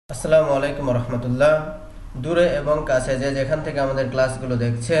আসসালামু আলাইকুম রহমতুল্লাহ। দূরে এবং কাছে যে যেখান থেকে আমাদের ক্লাসগুলো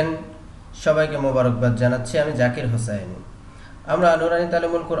দেখছেন সবাইকে মোবারকবাদ জানাচ্ছি। আমি জাকির হোসেন। আমরা নুরানি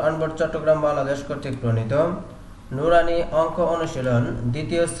তালিমুল কোরআন বোর্ড চট্টগ্রাম বাংলাদেশ কর্তৃক প্রণীত নুরানি অঙ্ক অনুশীলন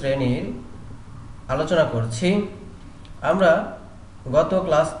দ্বিতীয় শ্রেণীর আলোচনা করছি। আমরা গত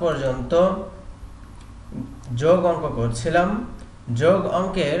ক্লাস পর্যন্ত যোগ অঙ্ক করছিলাম। যোগ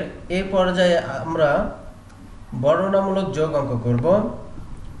অঙ্কের এই পর্যায়ে আমরা বর্ণনামূলক যোগ অঙ্ক করব।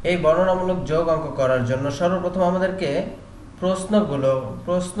 এই বর্ণনামূলক যোগ অঙ্ক করার জন্য সর্বপ্রথম আমাদেরকে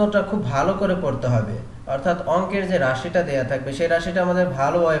প্রশ্নটা খুব ভালো করে পড়তে হবে, অর্থাৎ অঙ্কের যে রাশিটা দেয়া থাকবে সেই রাশিটা আমাদের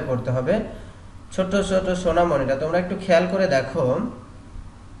ভালোভাবে পড়তে হবে। ছোট ছোট সোনামণিটা তোমরা একটু খেয়াল করে দেখো,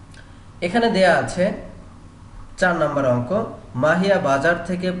 এখানে দেয়া আছে 4 নম্বর অঙ্ক। মাহিয়া বাজার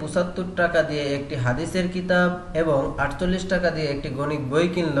থেকে 75 টাকা দিয়ে একটি হাদিসের কিতাব এবং 48 টাকা দিয়ে একটি গণিত বই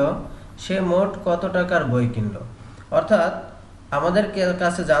কিনলো। সে মোট কত টাকার বই কিনলো? অর্থাৎ আমাদের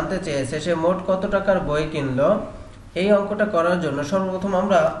কাছে জানতে চেয়েছে সে মোট কত টাকার বই কিনলো। এই অঙ্কটা করার জন্য সর্বপ্রথম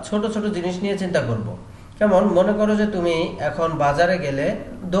আমরা ছোট ছোট জিনিস নিয়ে চিন্তা করব। কেমন, মনে করো যে তুমি এখন বাজারে গেলে,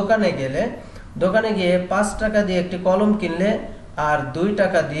 দোকানে গিয়ে 5 টাকা দিয়ে একটি কলম কিনলে আর 2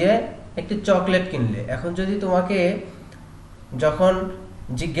 টাকা দিয়ে একটি চকলেট কিনলে। এখন যদি তোমাকে যখন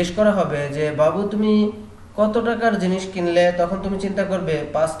জিজ্ঞেস করা হবে যে বাবু তুমি কত টাকার জিনিস কিনলে, তখন তুমি চিন্তা করবে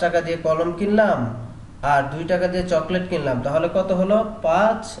 5 টাকা দিয়ে কলম কিনলাম আর 2 টাকা দিয়ে চকলেট কিনলাম, তাহলে কত হলো?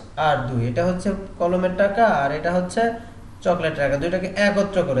 5 আর 2, এটা হচ্ছে কলমের টাকা আর এটা হচ্ছে চকলেটের টাকা। দুইটাকে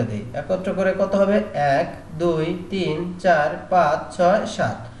একত্র করে দেই, একত্র করে কত হবে? 1 2 3 4 5 6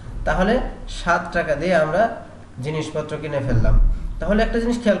 7, তাহলে 7 টাকা দিয়ে আমরা জিনিসপত্র কিনে ফেললাম। তাহলে একটা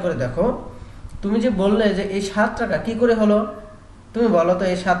জিনিস খেয়াল করে দেখো, তুমি যে বললে যে এই 7 টাকা কি করে হলো, তুমি বলো তো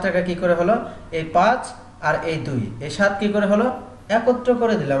এই 7 টাকা কি করে হলো? এই 5 আর এই 2, এই 7 কি করে হলো? একত্র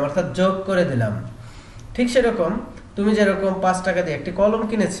করে দিলাম, অর্থাৎ যোগ করে দিলাম। ঠিক সেরকম তুমি যেরকম 5 টাকা দিয়ে একটি কলম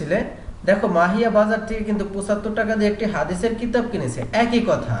কিনেছিলে, দেখো মাহিয়া বাজার থেকে কিন্তু 75 টাকা দিয়ে একটি হাদিসের কিতাব কিনেছে, একই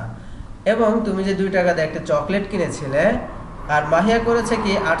কথা। এবং তুমি যে 2 টাকা দিয়ে একটা চকলেট কিনেছিলে আর মাহিয়া করেছে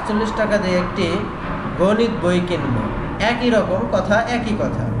কি 48 টাকা দিয়ে একটি গণিত বই কিনলো, একই রকম কথা, একই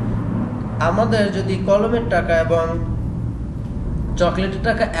কথা। আমাদের যদি কলমের টাকা এবং চকলেটের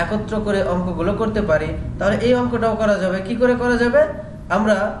টাকা একত্র করে অঙ্কগুলো করতে পারি, তাহলে এই অঙ্কটাও করা যাবে। কি করে করা যাবে?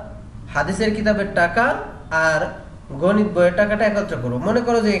 আমরা হাদিসের কিতাবের টাকা আর গণিত বইয়ের টাকাটা একত্র করব। মনে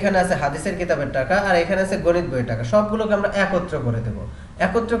করো যে এখানে আছে হাদিসের কিতাবের টাকা আর এখানে আছে গণিত বইয়ের টাকা, সবগুলোকে আমরা একত্র করে দেব।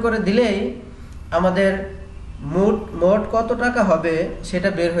 একত্র করে দিলেই আমাদের মোট কত টাকা হবে সেটা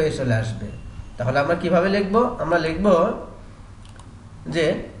বের হয়ে চলে আসবে। তাহলে আমরা কিভাবে লিখব? আমরা লিখব যে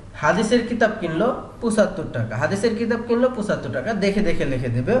হাদিসের কিতাব কিনলো 75 টাকা, হাদিসের কিতাব কিনলো 75 টাকা, দেখে দেখে লিখে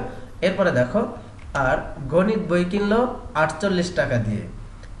দেবে। এরপরে দেখো, আর গণিত বই কিনলো 48 টাকা দিয়ে।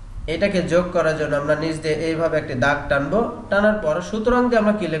 এটাকে যোগ করার জন্য আমরা নিচ দিয়ে এইভাবে একটি দাগ টানবো। টানার পর সুতরাং দিয়ে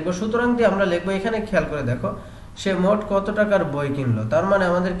আমরা কি লিখবো? সুতরাং দিয়ে আমরা লিখবো, এখানে খেয়াল করে দেখো, সে মোট কত টাকার বই কিনলো, তার মানে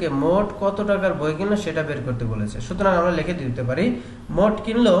আমাদেরকে মোট কত টাকার বই কিনলো সেটা বের করতে বলেছে। সুতরাং আমরা লিখে দিতে পারি মোট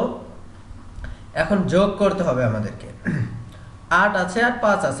কিনলো। এখন যোগ করতে হবে আমাদেরকে। 8 আছে আর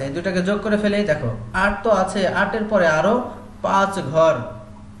 5 আছে, এই দুটাকে যোগ করে ফেলেই দেখো 8 তো আছে, 8-এর পরে আরো 5 ঘর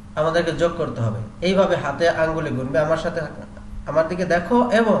আমাদেরকে যোগ করতে হবে। এইভাবে হাতে আঙ্গুলে গুনবে, আমার দিকে দেখো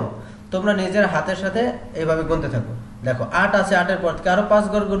এবং তোমরা নিজের হাতের সাথে এইভাবে গুনতে থাকো। দেখো 8 আছে, 8-এর পর থেকে আরো 5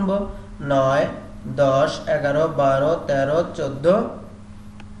 ঘর গুনবো, 9 10 11 12 13 14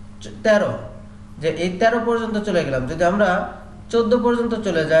 13, যে এই 13 পর্যন্ত চলে গেলাম। যদি আমরা 14 পর্যন্ত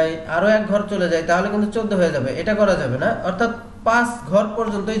চলে যাই, আরো 1 ঘর চলে যাই, তাহলে কিন্তু 14 হয়ে যাবে। এটা করা যাবে না, অর্থাৎ 5 ঘর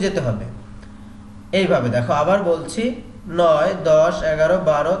পর্যন্তই যেতে হবে। এইভাবে দেখো, আবার বলছি, 9 10 11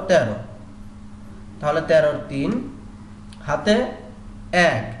 12 13, তাহলে 13 3 হাতে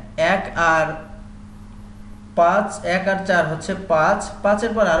 1 1 আর 5, 1 আর 4 হচ্ছে 5,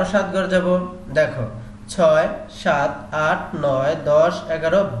 5-এর পর আরো 7 ঘর যাব। দেখো 6 7 8 9 10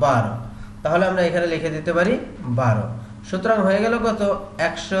 11 12, তাহলে আমরা এখানে লিখে দিতে পারি 12। সুতরাং হয়ে গেল কত?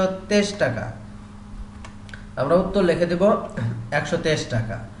 123 টাকা। আমরা উত্তর লিখে দেব 123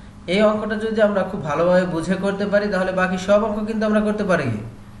 টাকা। এই অঙ্কটা যদি আমরা খুব ভালোভাবে বুঝে করতে পারি, তাহলে বাকি সব অঙ্ক কিন্তু আমরা করতে পারি।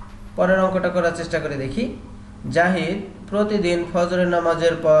 পরের অঙ্কটা করার চেষ্টা করে দেখি। জাহিদ প্রতিদিন ফজরের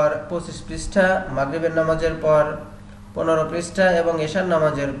নামাজের পর 25 পৃষ্ঠা, মাগরিবের নামাজের পর 15 পৃষ্ঠা এবং এশার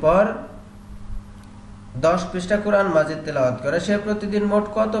নামাজের পর 10 পৃষ্ঠা কোরআন মাজিদ তেলাওয়াত করে। সে প্রতিদিন মোট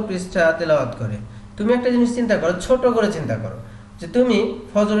কত পৃষ্ঠা তেলাওয়াত করে? তুমি একটা জিনিস চিন্তা করো, ছোট করে চিন্তা করো, যে তুমি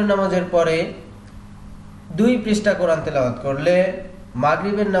ফজরের নামাজের পরে 2 পৃষ্ঠা কোরআন তেলাওয়াত করলে,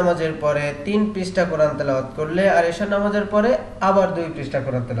 মাগরিবের নামাজের পরে 3 পৃষ্ঠা কোরআন তেলাওয়াত করলে, আর এশার নামাজের পরে আবার 2 পৃষ্ঠা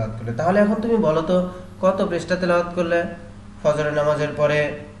কোরআন তেলাওয়াত করলে। তাহলে এখন তুমি বলো তো কত পৃষ্ঠা তেলাওয়াত করলে? ফজরের নামাজের পরে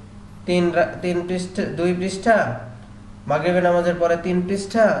 2 পৃষ্ঠা, মাগরিবের নামাজের পরে 3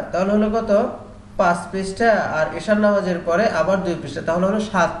 পৃষ্ঠা, তাহলে হলো কত 5 পৃষ্ঠা, আর এশার নামাজের পরে আবার 2 পৃষ্ঠা, তাহলে হলো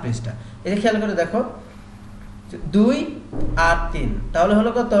 7 পৃষ্ঠা। এই খেয়াল করে দেখো 2 আর 3, তাহলে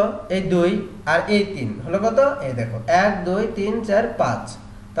হলো কত এই 2 আর এই 3 হলো কত, এই দেখো 1 2 3 4 5,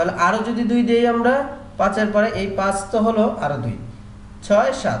 তাহলে আরো যদি 2 দেই আমরা 5 এর পরে এই 5 তো হলো আরো 2 6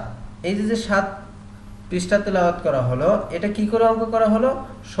 7, এই যে 7 পৃষ্ঠা তেলাওয়াত করা হলো, এটা কি করে অঙ্ক করা হলো,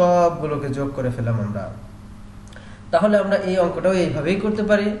 সবগুলোকে যোগ করে ফেলাম আমরা। তাহলে আমরা এই অঙ্কটাও এইভাবেই করতে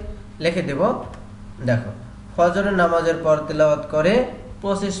পারি। লিখে দেব, দেখো ফজরের নামাজের পর তেলাওয়াত করে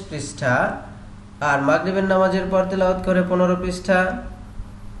 25 পৃষ্ঠা, আর মাগরিবের নামাজের পর তেলাওয়াত করে 15 পৃষ্ঠা,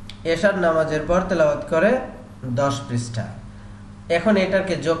 এশার নামাজের পর তেলাওয়াত করে 10 পৃষ্ঠা। এখন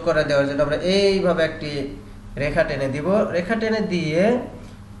এটাকে যোগ করে দেওয়ার জন্য আমরা এইভাবে একটি রেখা টেনে দিব। রেখা টেনে দিয়ে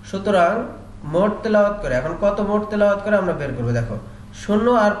সুতরাং মোট তেলাওয়াত করে, এখন কত মোট তেলাওয়াত করে আমরা বের করব। দেখো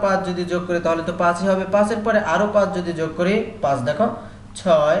 0 আর 5 যদি যোগ করি তাহলে তো 5ই হবে, 5 এর পরে আরো 5 যদি যোগ করি 5, দেখো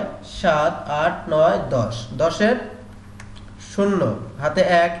 6 7 8 9 10, 10 এর 0 হাতে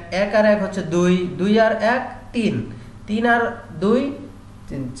 1, 1 আর 1 হচ্ছে 2, 2 আর 1 3, 3 আর 2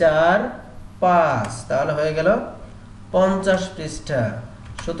 3 4 5, তাহলে হয়ে গেল 50 পৃষ্ঠা।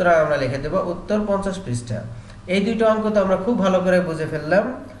 সুতরাং আমরা লিখে দেব উত্তর 50 পৃষ্ঠা। এই দুটো অঙ্ক তো আমরা খুব ভালো করে বুঝে ফেললাম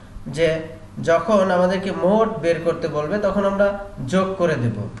যে যখন আমাদেরকে মোট বের করতে বলবে তখন আমরা যোগ করে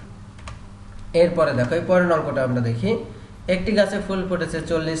দেব। এরপরে দেখো এই পরের অঙ্কটা আমরা দেখি। একটি গাছে ফুল ফুটেছে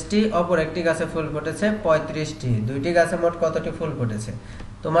 40টি, অপর একটি গাছে ফুল ফুটেছে 35টি, দুইটি গাছে মোট কতটি ফুল ফুটেছে?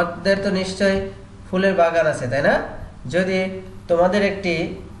 তোমাদের তো নিশ্চয়ই ফুলের বাগান আছে, তাই না? যদি তোমাদের একটি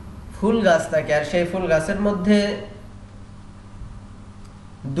ফুল গাছ থাকে আর সেই ফুল গাছের মধ্যে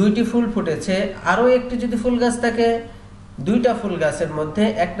 2টি ফুল ফুটেছে, আরো একটি যদি ফুল গাছ থাকে, 2টা ফুল গাছের মধ্যে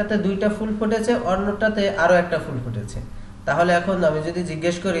একটাতে 2টা ফুল ফুটেছে, অন্যটাতে আরো একটা ফুল ফুটেছে, তাহলে এখন আমি যদি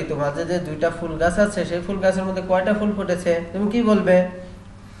জিজ্ঞেস করি তোমাদের যে 2টা ফুল গাছ আছে সেই ফুল গাছের মধ্যে কয়টা ফুল ফুটেছে, তুমি কি বলবে?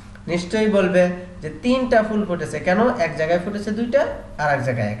 নিশ্চয়ই বলবে যে 3টা ফুল ফুটেছে। কেন? এক জায়গায় ফুটেছে 2টা আর এক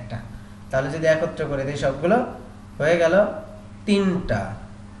জায়গায় একটা, তাহলে যদি একত্র করে দিই সবগুলো হয়ে গেল 3টা।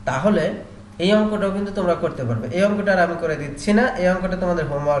 তাহলে এই অঙ্কটাও কিন্তু তোমরা করতে পারবে। এই অঙ্কটা আর আমি করে দিচ্ছি না, এই অঙ্কটা তোমাদের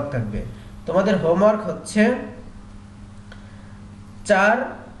হোমওয়ার্ক থাকবে। তোমাদের হোমওয়ার্ক হচ্ছে 4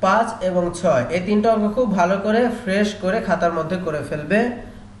 5 এবং 6, এই 3টা অঙ্ক খুব ভালো করে ফ্রেশ করে খাতার মধ্যে করে ফেলবে।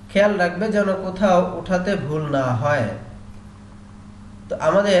 খেয়াল রাখবে যেন কোথাও উঠাতে ভুল না হয়। তো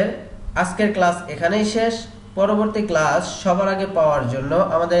আমাদের আজকের ক্লাস এখানেই শেষ। পরবর্তী ক্লাস সবার আগে পাওয়ার জন্য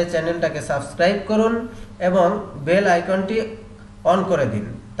আমাদের চ্যানেলটাকে সাবস্ক্রাইব করুন এবং বেল আইকনটি অন করে দিন,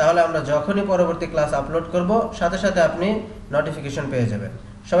 তাহলে আমরা যখনই পরবর্তী ক্লাস আপলোড করব সাথে সাথে আপনি নোটিফিকেশন পেয়ে যাবেন।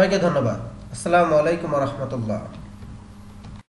 সবাইকে ধন্যবাদ। আসসালামু আলাইকুম ওয়া রাহমাতুল্লাহ।